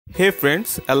Hey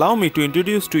friends, allow me to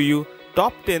introduce to you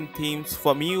top 10 themes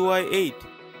for MiUi 8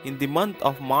 in the month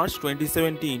of March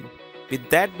 2017. With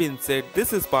that being said,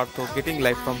 this is Partho getting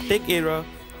live from Tech Era.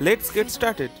 Let's get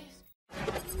started.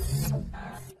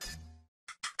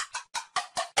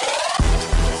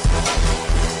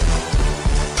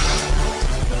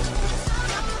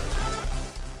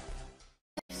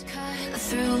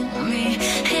 Through me,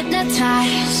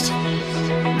 hypnotized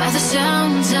by the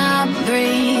sounds I'm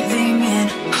breathing in.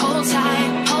 Hold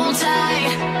tight,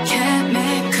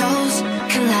 chemicals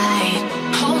collide.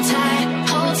 Hold tight,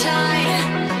 hold tight,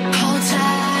 hold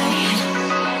tight.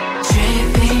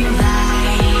 Dripping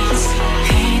lights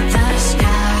paint the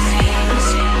skies,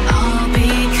 all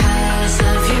because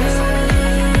of you.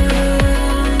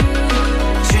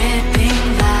 Dripping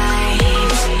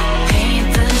lights paint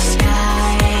the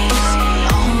skies,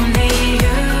 only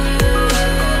you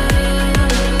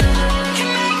can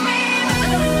make me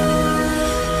move.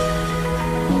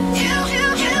 You can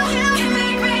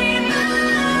make me move.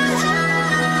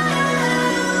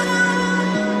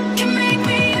 Can make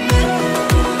me move.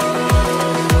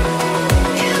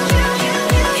 You can make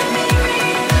me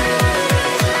move.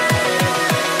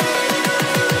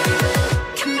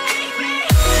 Can make me.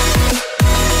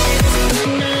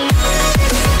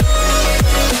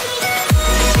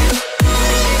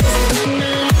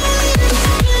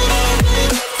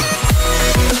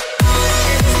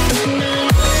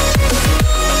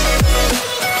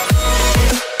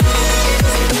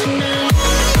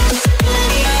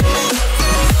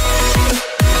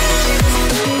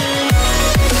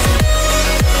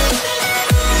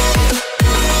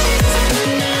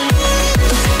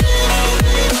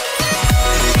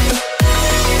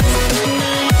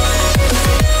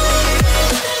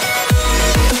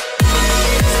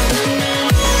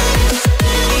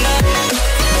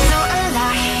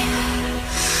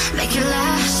 Make it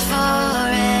last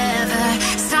forever.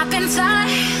 Stop in time.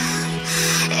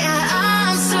 Yeah,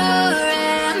 I'm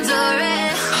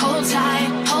surrendering. Hold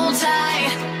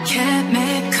tight,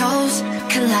 chemicals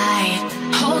collide.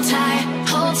 Hold tight,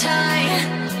 hold tight,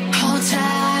 hold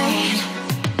tight.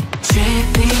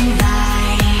 Dripping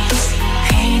lights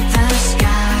paint the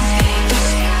skies,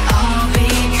 all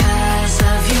because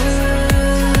of you.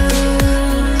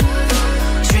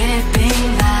 Dripping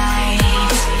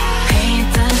lights paint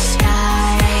the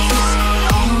skies,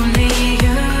 only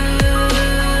you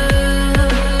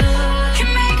can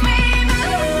make me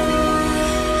move.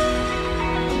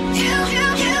 You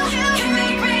can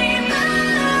make me move.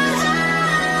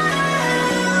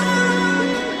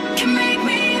 Can make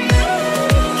me move.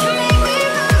 Can make me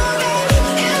move.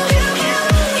 You can make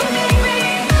me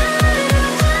move.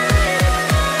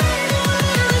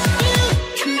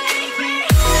 Can make me.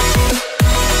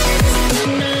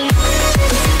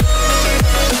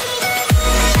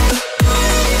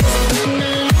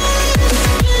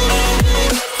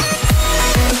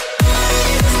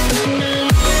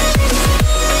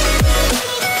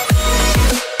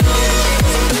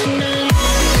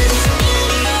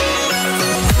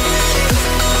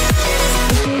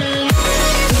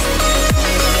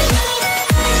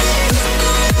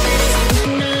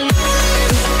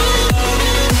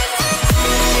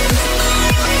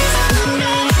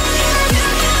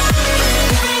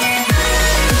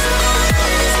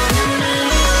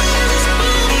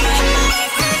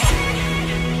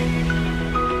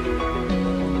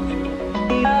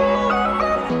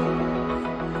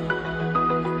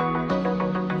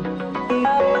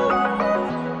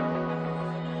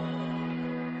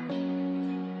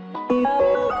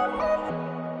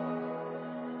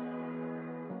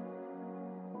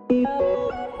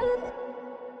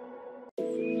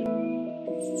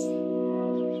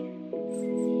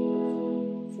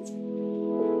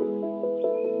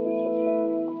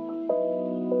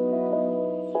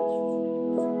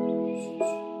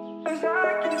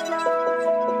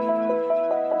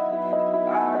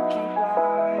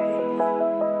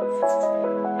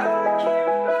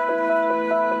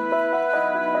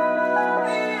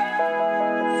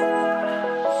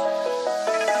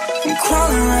 I'm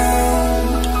crawling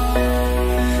around,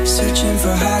 searching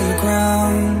for higher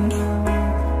ground.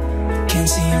 Can't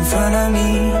see in front of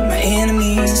me, my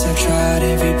enemies. I've tried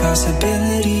every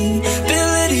possibility,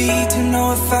 ability to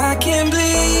know if I can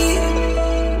bleed.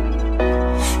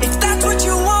 If that's what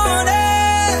you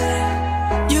wanted,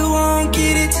 you won't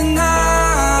get it tonight.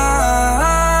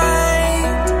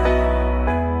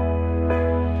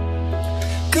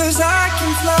 'Cause I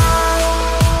can fly,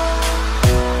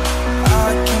 I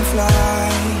can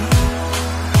fly,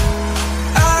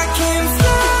 I can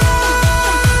fly,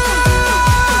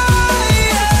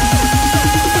 yeah.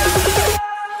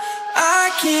 I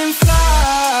can fly.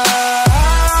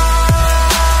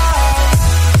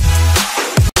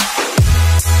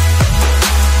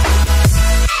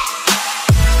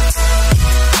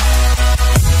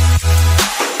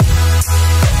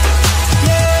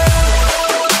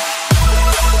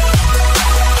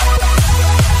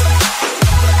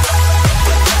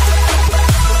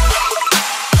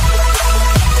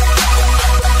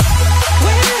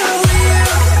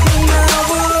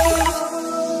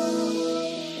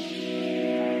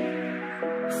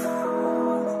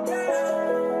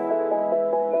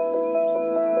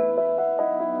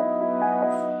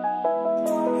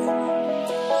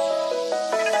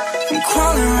 been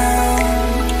crawling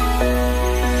around,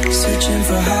 searching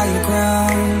for higher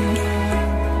ground.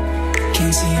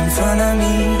 Can't see in front of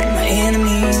me, my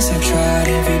enemies. I've tried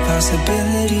every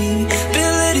possibility,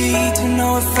 ability to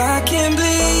know if I can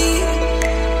bleed.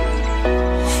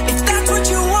 If that's what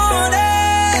you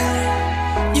wanted,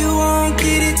 you won't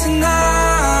get it tonight.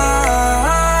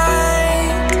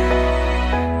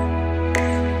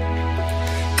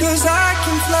 'Cause I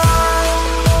can fly,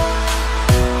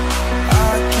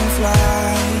 I can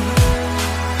fly,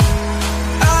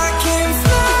 I can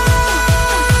fly,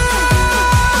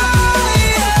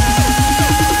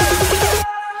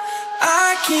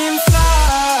 I can fly.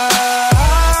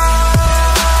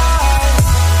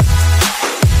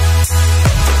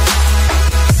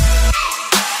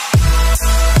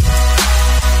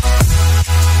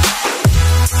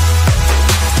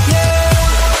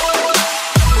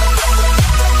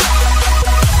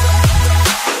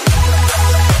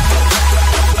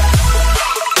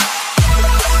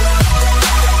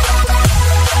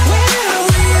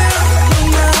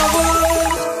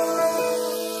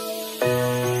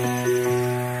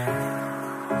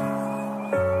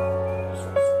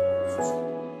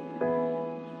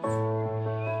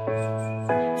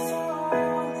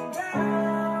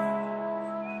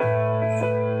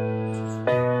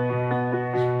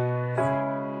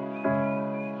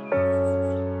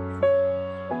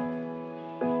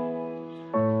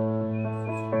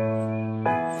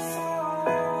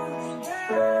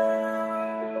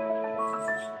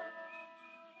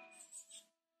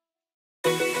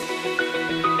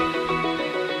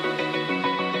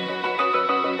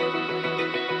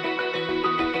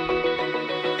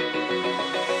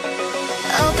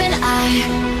 Open eye,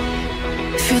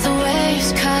 feel the waves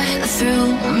cut through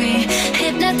me.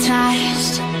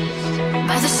 Hypnotized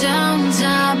by the sounds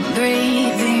I'm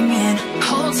breathing in.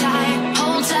 Hold tight,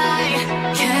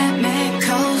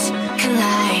 chemicals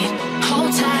collide.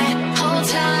 Hold tight, hold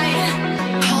tight,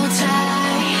 hold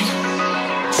tight.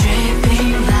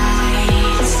 Dripping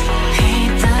lights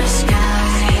paint the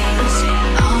skies,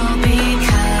 all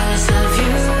because of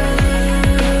you.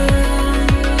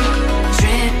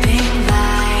 Dripping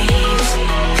lights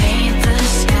paint the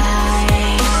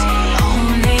skies,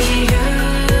 only you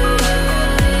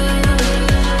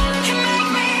can make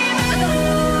me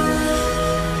move.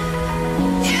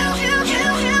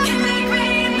 You can make me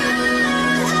move.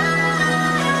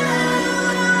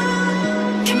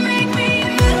 Can make me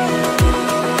move.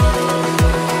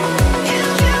 You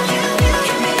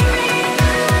can make me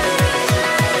move.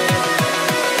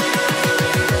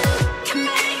 Can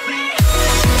make me.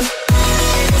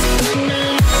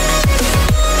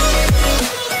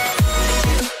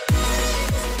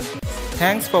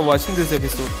 Thanks for watching this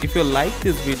episode. If you like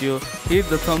this video, hit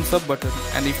the thumbs up button,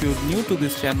 and if you're new to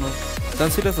this channel,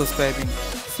 consider subscribing.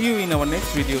 See you in our next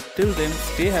video. Till then,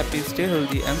 stay happy, stay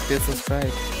healthy, and stay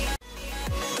subscribed.